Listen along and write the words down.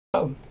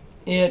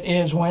It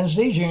is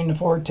Wednesday, June the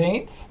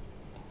 14th.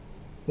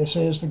 This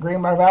is the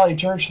Greenbrier Valley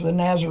Church of the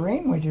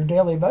Nazarene with your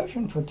daily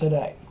devotion for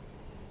today.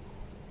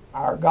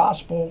 Our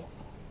gospel,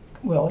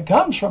 it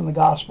comes from the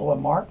Gospel of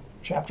Mark,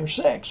 chapter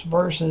 6,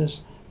 verses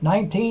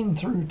 19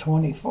 through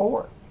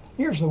 24.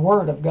 Here's the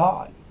word of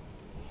God.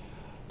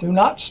 Do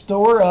not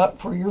store up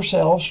for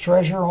yourselves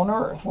treasure on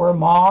earth, where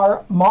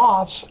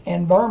moths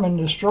and vermin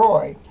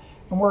destroy,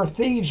 and where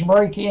thieves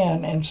break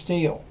in and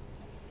steal.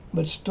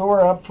 But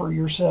store up for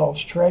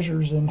yourselves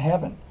treasures in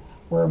heaven,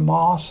 where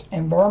moths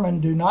and vermin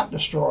do not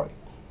destroy,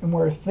 and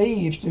where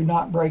thieves do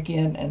not break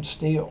in and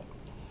steal.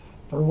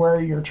 For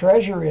where your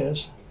treasure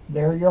is,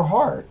 there your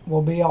heart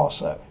will be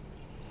also.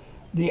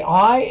 The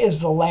eye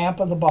is the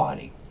lamp of the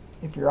body.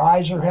 If your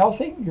eyes are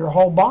healthy, your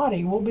whole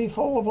body will be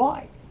full of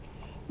light.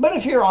 But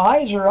if your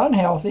eyes are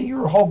unhealthy,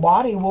 your whole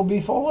body will be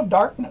full of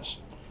darkness.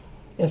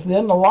 If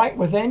then the light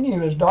within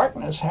you is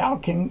darkness, how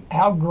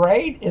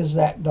great is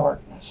that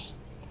darkness?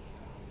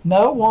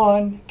 No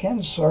one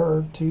can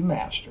serve two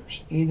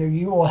masters. Either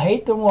you will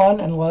hate the one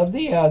and love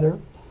the other,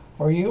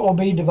 or you will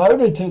be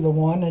devoted to the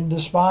one and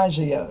despise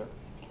the other.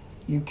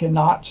 You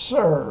cannot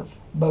serve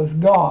both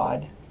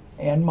God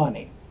and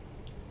money.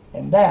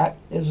 And that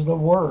is the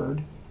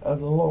word of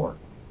the Lord.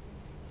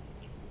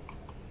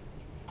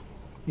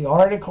 The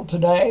article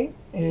today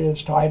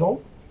is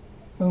titled,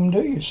 Whom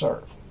Do You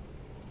Serve?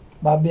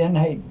 By Ben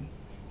Hayden.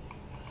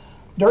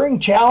 During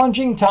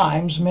challenging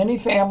times, many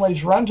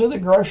families run to the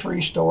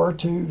grocery store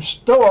to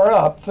store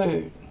up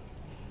food.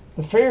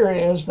 The fear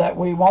is that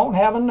we won't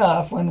have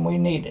enough when we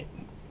need it.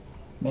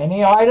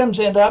 Many items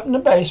end up in the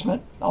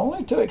basement,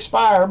 only to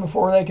expire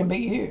before they can be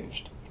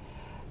used.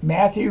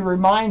 Matthew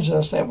reminds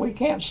us that we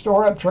can't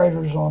store up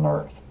treasures on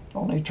earth,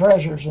 only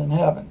treasures in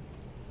heaven.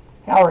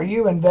 How are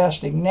you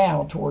investing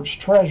now towards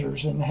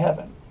treasures in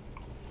heaven?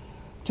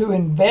 To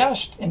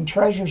invest in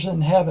treasures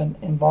in heaven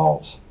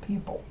involves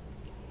people.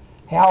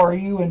 How are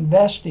you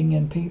investing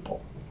in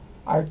people?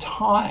 Our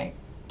time,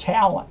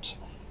 talents,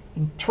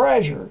 and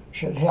treasure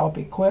should help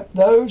equip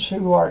those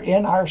who are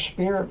in our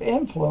sphere of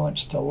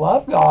influence to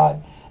love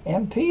God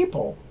and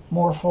people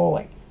more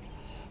fully.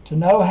 To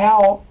know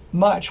how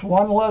much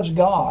one loves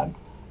God,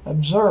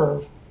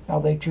 observe how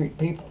they treat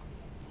people.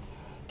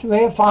 To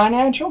have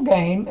financial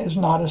gain is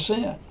not a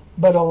sin,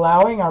 but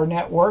allowing our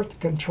net worth to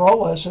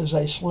control us is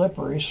a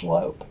slippery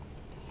slope.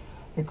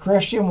 The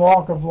Christian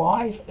walk of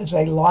life is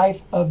a life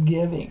of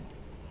giving.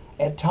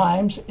 At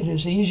times, it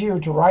is easier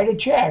to write a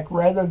check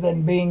rather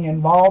than being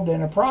involved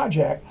in a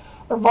project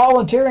or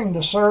volunteering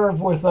to serve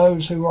with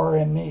those who are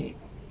in need.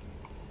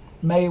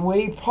 May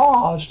we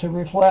pause to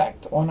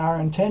reflect on our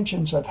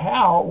intentions of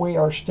how we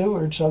are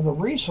stewards of the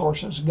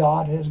resources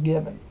God has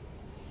given.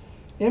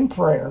 In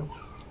prayer,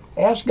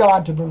 ask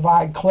God to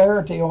provide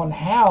clarity on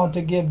how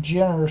to give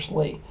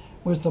generously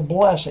with the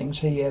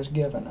blessings He has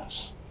given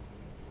us.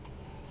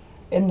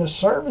 In the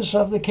Service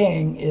of the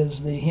King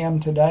is the hymn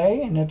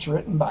today, and it's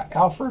written by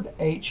Alfred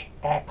H.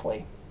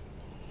 Ackley.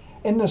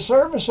 In the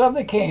service of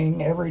the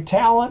King, every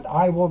talent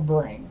I will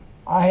bring.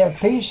 I have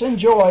peace and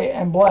joy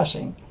and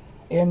blessing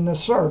in the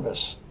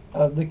service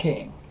of the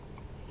King.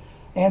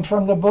 And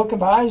from the book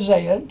of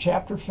Isaiah,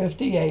 chapter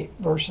 58,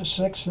 verses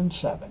 6 and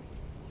 7.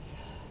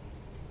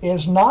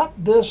 Is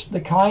not this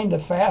the kind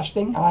of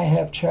fasting I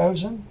have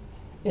chosen?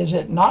 Is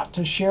it not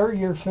to share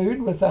your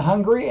food with the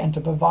hungry and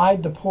to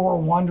provide the poor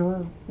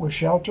wanderer with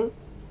shelter?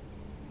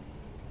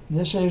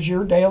 This is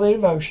your daily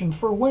devotion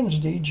for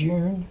Wednesday,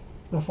 June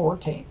the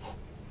 14th.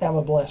 Have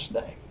a blessed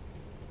day.